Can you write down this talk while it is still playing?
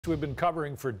We've been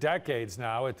covering for decades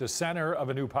now. At the center of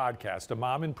a new podcast, a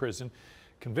mom in prison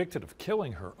convicted of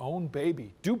killing her own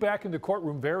baby, due back in the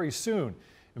courtroom very soon.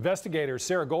 Investigator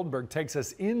Sarah Goldenberg takes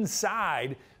us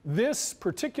inside this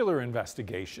particular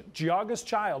investigation. Geauga's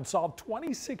child solved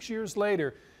 26 years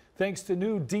later thanks to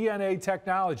new DNA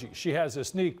technology. She has a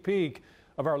sneak peek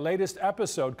of our latest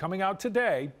episode coming out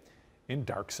today in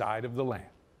Dark Side of the Land.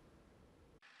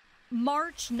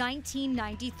 March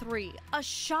 1993, a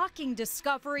shocking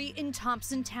discovery in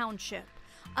Thompson Township.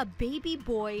 A baby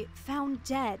boy found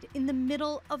dead in the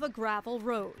middle of a gravel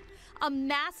road. A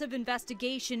massive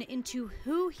investigation into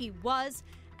who he was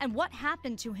and what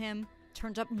happened to him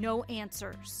turned up no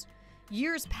answers.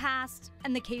 Years passed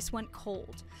and the case went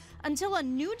cold until a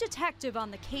new detective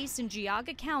on the case in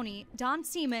Geauga County, Don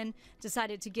Seaman,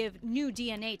 decided to give new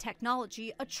DNA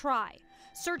technology a try,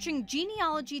 searching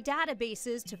genealogy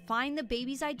databases to find the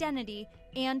baby's identity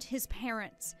and his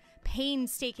parents,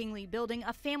 painstakingly building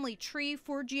a family tree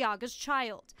for Geauga's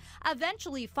child,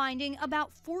 eventually finding about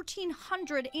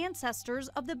 1,400 ancestors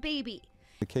of the baby.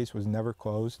 The case was never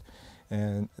closed,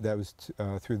 and that was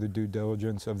through the due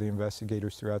diligence of the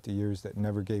investigators throughout the years that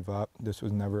never gave up. This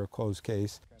was never a closed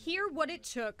case. Hear what it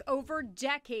took over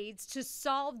decades to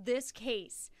solve this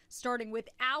case, starting with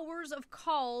hours of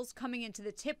calls coming into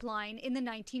the tip line in the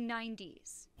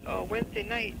 1990s. Wednesday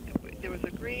night, there was a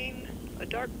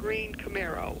dark green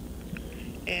Camaro,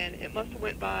 and it must have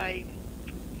went by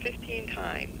 15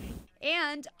 times.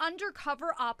 And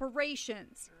undercover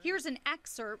operations. Here's an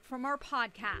excerpt from our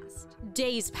podcast.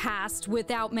 Days passed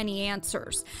without many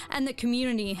answers, and the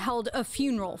community held a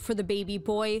funeral for the baby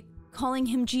boy, calling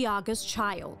him Geauga's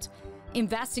child.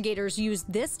 Investigators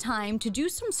used this time to do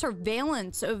some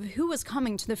surveillance of who was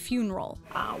coming to the funeral.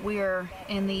 We're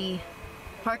in the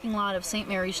parking lot of St.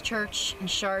 Mary's Church in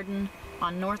Chardon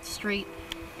on North Street.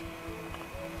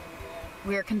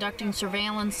 We are conducting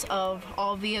surveillance of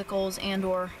all vehicles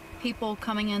and/or people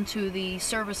coming into the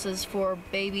services for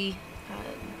baby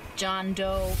John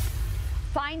Doe.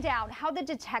 Find out how the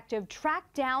detective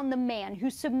tracked down the man who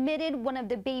submitted one of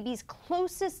the baby's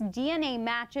closest DNA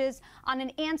matches on an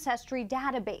ancestry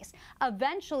database,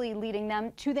 eventually leading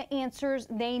them to the answers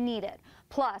they needed.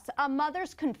 Plus, a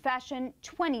mother's confession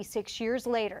 26 years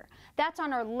later. That's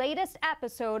on our latest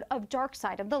episode of Dark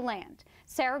Side of the Land.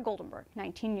 Sarah Goldenberg,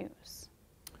 19 News.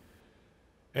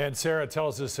 And Sarah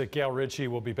tells us that Gail Ritchie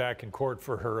will be back in court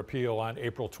for her appeal on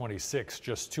April 26,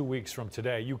 just 2 weeks from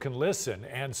today. You can listen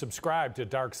and subscribe to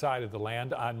Dark Side of the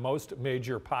Land on most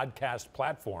major podcast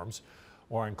platforms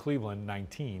or on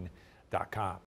Cleveland19.com.